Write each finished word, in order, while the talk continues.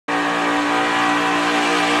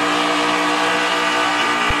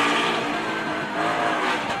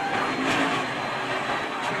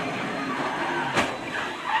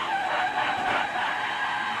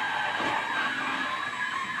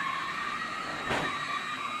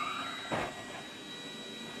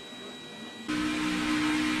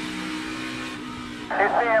You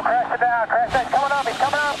see him crashing down, coming up, he's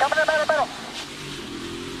coming up, coming in the middle.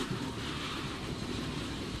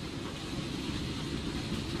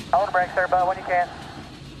 Hold the brakes there, bud, when you can.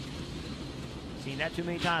 Seen that too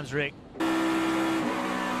many times, Rick.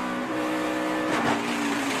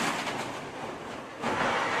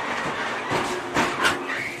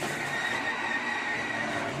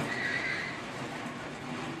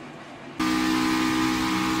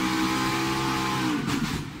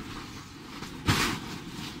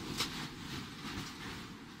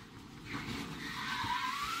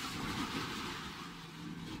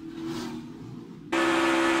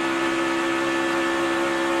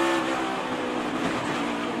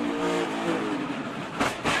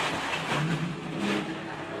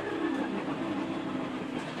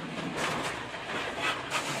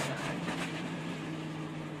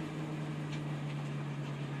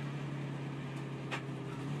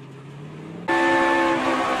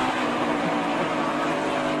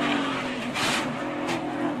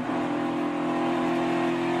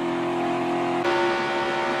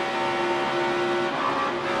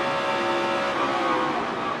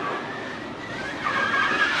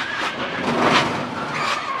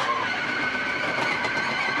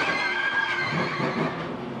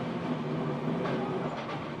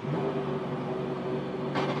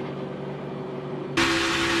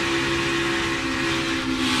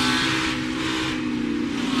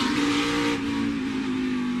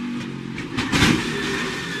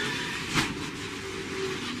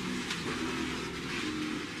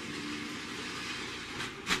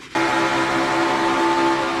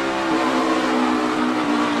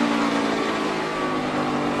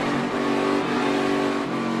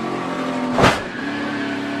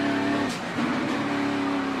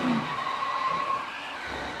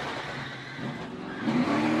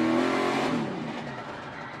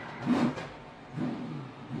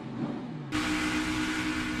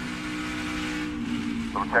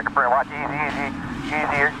 Check it for watch,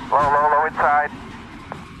 easier, low inside.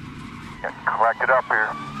 Get collected up here.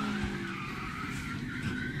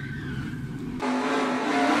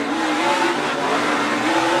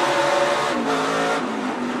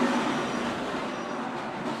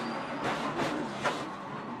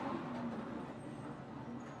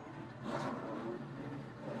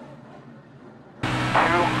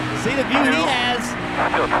 See the view he has.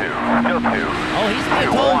 Still two. Oh, he's been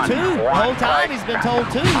told two. The whole time he's been told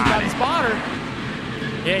two. He's got the spotter.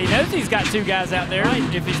 Yeah, he knows he's got two guys out there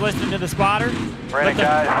if he's listening to the spotter. Ready,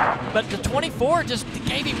 guys. But the 24 just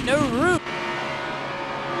gave him no room.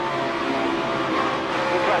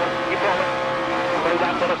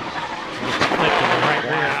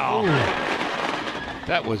 Wow.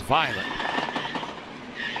 That was violent.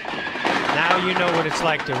 Now you know what it's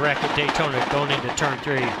like to wreck at Daytona going into turn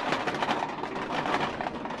 3.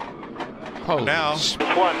 Oh, now.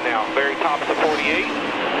 One now, very top of the 48.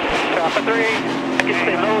 Top of 3.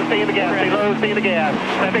 Stay low, stay in the gas, stay in the gas.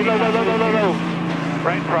 Stay low.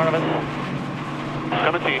 Right in front of us.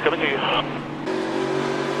 Coming to you.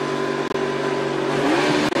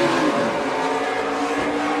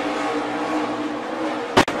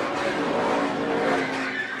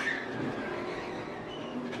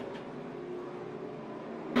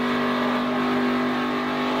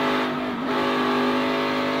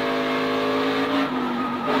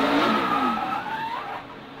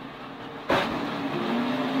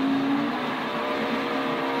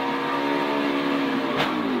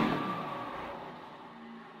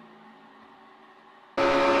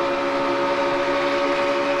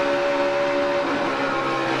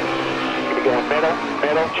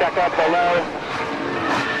 Middle, check up below.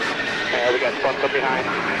 Yeah, we got spun from behind.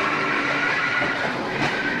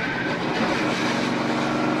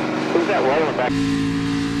 Who's that rolling back?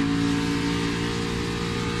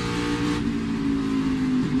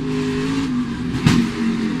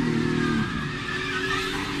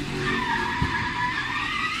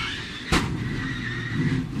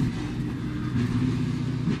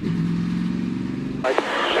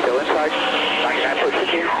 Still inside. 99%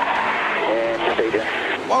 here. And stay there.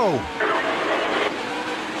 Whoa.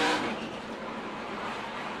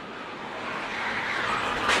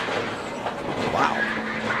 Wow.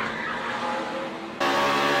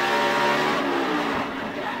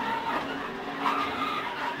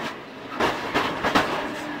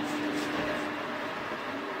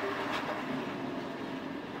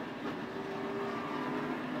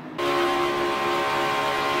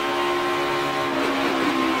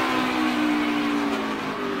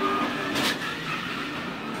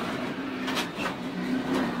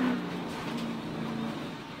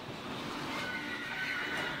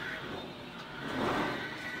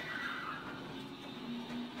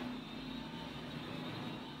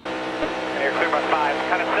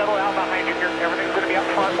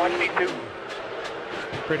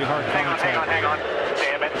 Pretty hard contact. Hang on.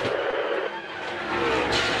 Damn it.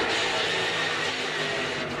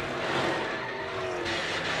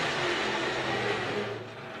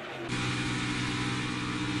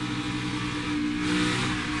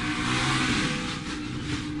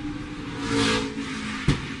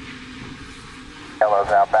 Yellow's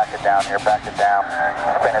out, back it down here, back it down.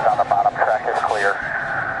 Spin is on the bottom, track is clear.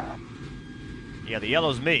 Yeah, the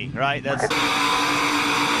yellow's me, right? That's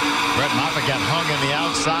Brett Moffitt got hung in the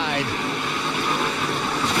outside.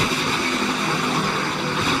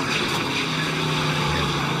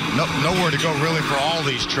 Nowhere to go really for all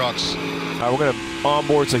these trucks. All right, we're going to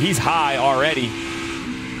onboard, so he's high already.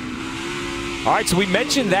 All right, so we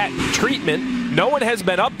mentioned that treatment. No one has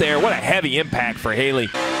been up there. What a heavy impact for Haley.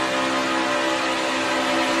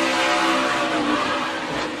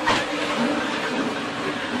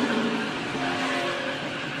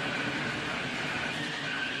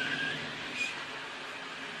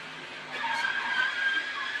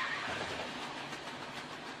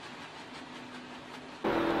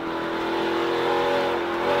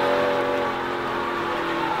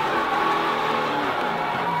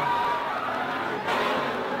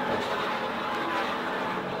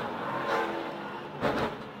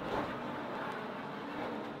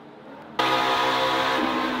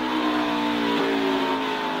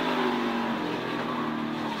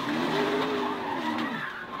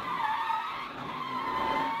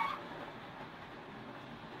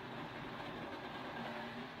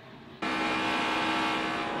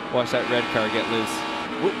 Watch that red car get loose.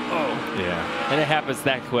 Whoop. Oh. Yeah. And it happens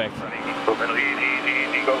that quick. Go middle,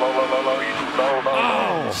 easy. Go low.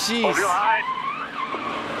 Oh, jeez.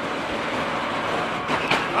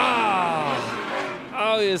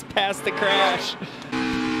 Oh, he was past the crash.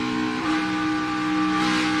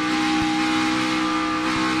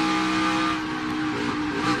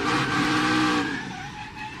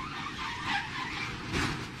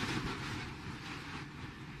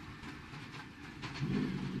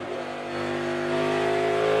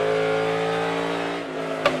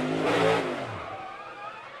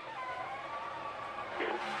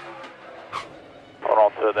 Hold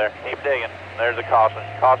on to it there. Keep digging. There's a caution.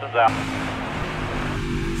 Caution's out.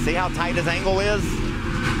 see how tight his angle is?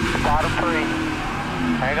 Bottom 3.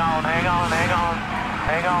 Hang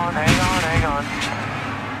on.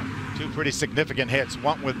 Two pretty significant hits,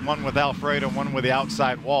 one with Alfredo, one with the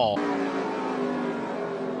outside wall.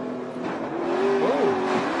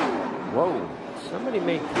 Whoa. Somebody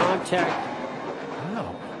made contact.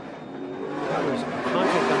 Wow. That was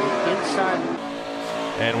contact on the inside.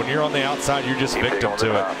 And when you're on the outside, you're just victim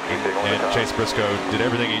to it. And Chase Briscoe did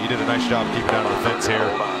everything. He did a nice job keeping out of the fence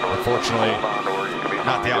here. Unfortunately,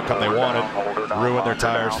 not the outcome they wanted. Ruined their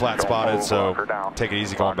tires, flat spotted, so take it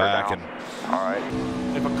easy going back. And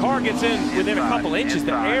if a car gets in within a couple inches,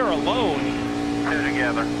 the air alone. Two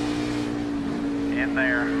together. In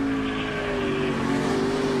there.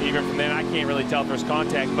 Even from then, I can't really tell if there's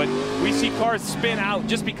contact, but we see cars spin out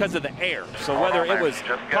just because of the air. So whether it was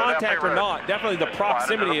contact or not, definitely the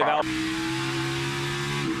proximity of Al.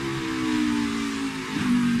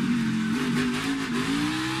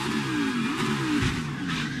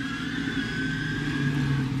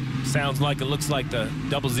 Sounds like it looks like the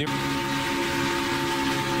 00.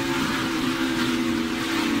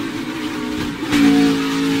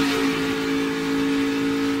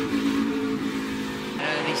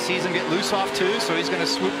 Sees him get loose off two, so he's going to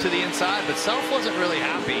swoop to the inside, but Self wasn't really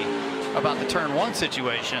happy about the turn one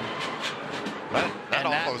situation. That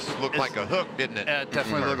almost looked like a hook, didn't it? It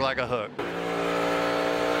definitely looked like a hook.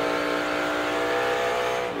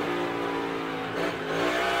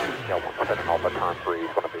 Setting off at turn 3, he's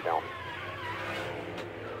going to be down.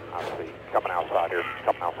 I see. Coming outside here.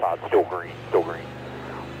 Coming outside. Still green.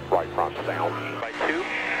 Right front's down. By 2.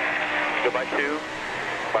 Go by 2.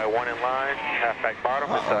 By 1 in line, half back bottom,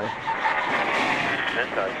 inside.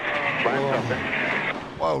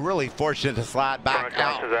 Whoa, really fortunate to slide back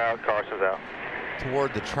out. Carson's out.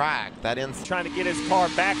 Toward the track. That ends. Trying to get his car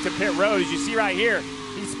back to pit road. As you see right here,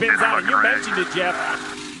 he spins out, and you mentioned it, Jeff.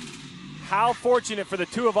 How fortunate for the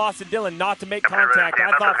two of Austin Dillon not to make contact.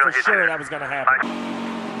 I thought for sure that was going to happen.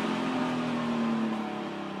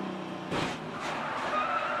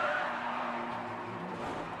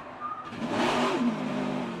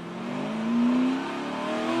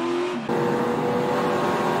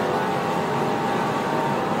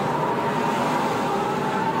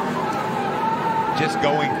 Just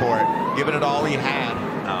going for it, giving it all he had.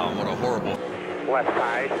 Oh, what a horrible. Left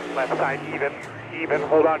side, even.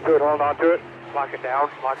 Hold on to it. Lock it down.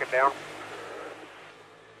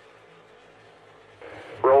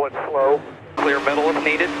 Roll it slow. Clear middle if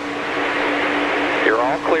needed. You're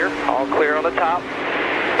all clear on the top,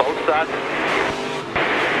 both sides.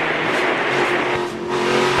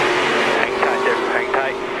 Hang tight there, hang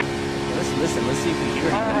tight. Listen, let's see if we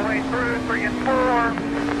hear All the way through, 3 and 4.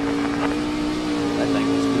 that thing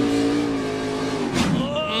was loose.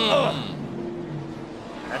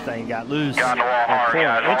 That thing got loose. Got the wall hard,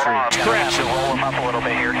 guys. Hold on. Traction. Roll him up a little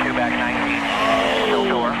bit here. Shoe back 19. Still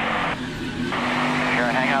door. Here,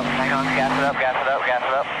 hang up. Hang on. Gas it up. Gas it up. Gas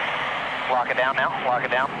it up. Lock it down now. Lock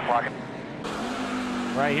it down. Lock it.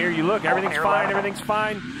 Right here, you look, everything's fine, everything's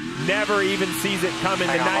fine. Never even sees it coming.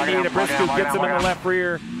 The 98 of Briscoe gets him in the left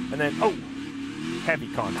rear, and then, oh, heavy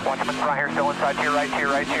contact. Watch him in front here. Still inside. To your right. To your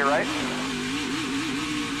right. To your right.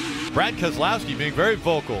 Brad Kozlowski being very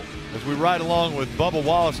vocal as we ride along with Bubba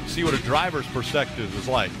Wallace and see what a driver's perspective is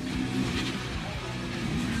like.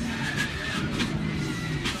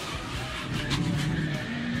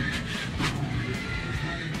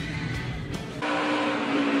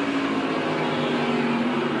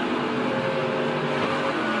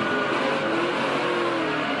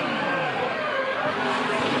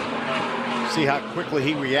 See how quickly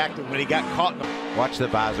he reacted when he got caught. Watch the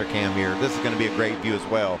visor cam here. This is going to be a great view as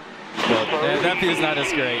well. Yeah, that view's not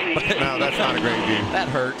as great. But No, that's not a great view. that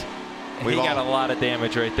hurt. He got a lot of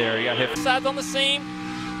damage right there. He got hit. Sides on the seam.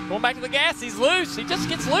 Going back to the gas, he's loose. He just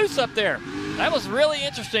gets loose up there. That was really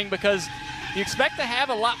interesting because you expect to have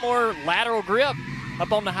a lot more lateral grip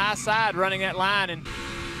up on the high side running that line. And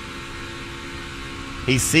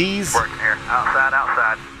He sees. Working here. Outside.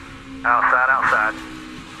 Outside. Outside. Outside.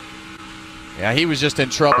 Yeah, he was just in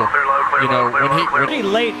trouble. Clear low, clear You know, low, clear when low, he clear Pretty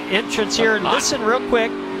late entrance here. And listen real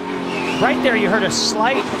quick. Right there, you heard a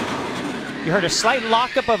slight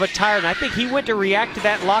lockup of a tire, and I think he went to react to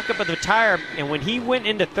that lockup of the tire. And when he went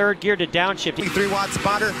into third gear to downshift, 3-watt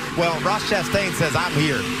spotter. Well, Ross Chastain says, I'm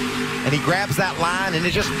here. And he grabs that line, and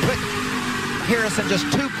it just put Harrison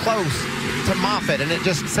just too close to Moffitt, and it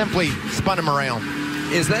just simply spun him around.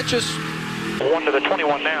 Is that just 1 to the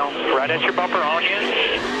 21 now? Right at your bumper on you.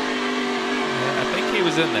 I think he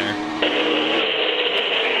was in there.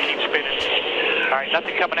 Keep spinning. All right,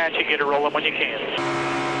 nothing coming at you. Get it rolling when you can.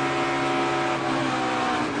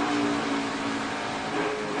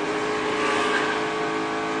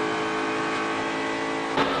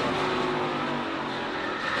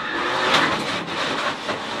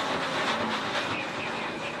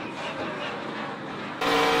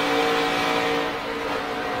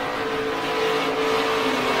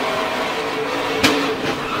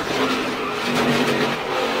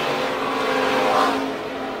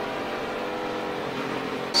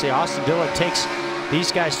 see Austin Dillon takes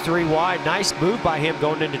these guys 3 wide. Nice move by him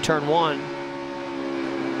going into turn 1.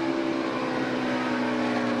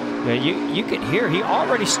 Yeah, you can hear he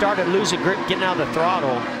already started losing grip, getting out of the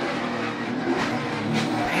throttle.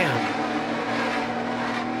 Man.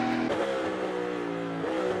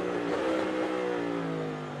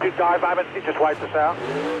 Dive, I just wiped us out.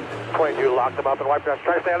 22 locked them up and wiped us.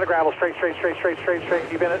 Try to stay on the gravel. Straight.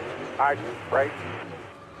 Keep in it. All right, right.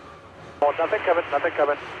 Oh, nothing coming.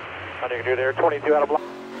 Nothing you can do there. 22 out of block.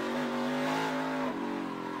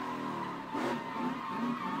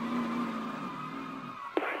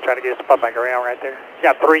 Trying to get his putt back around right there. You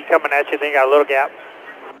got 3 coming at you, then you got a little gap.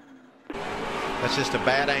 That's just a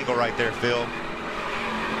bad angle right there, Phil.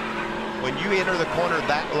 When you enter the corner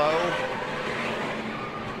that low.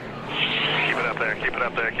 Keep it up there. Keep it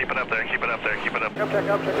up. Check up. Keep coming.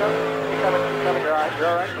 You're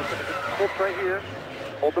all right. Pull straight here.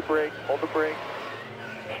 Hold the brake.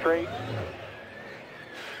 Straight.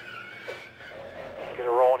 Get it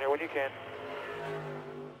rolling here when you can.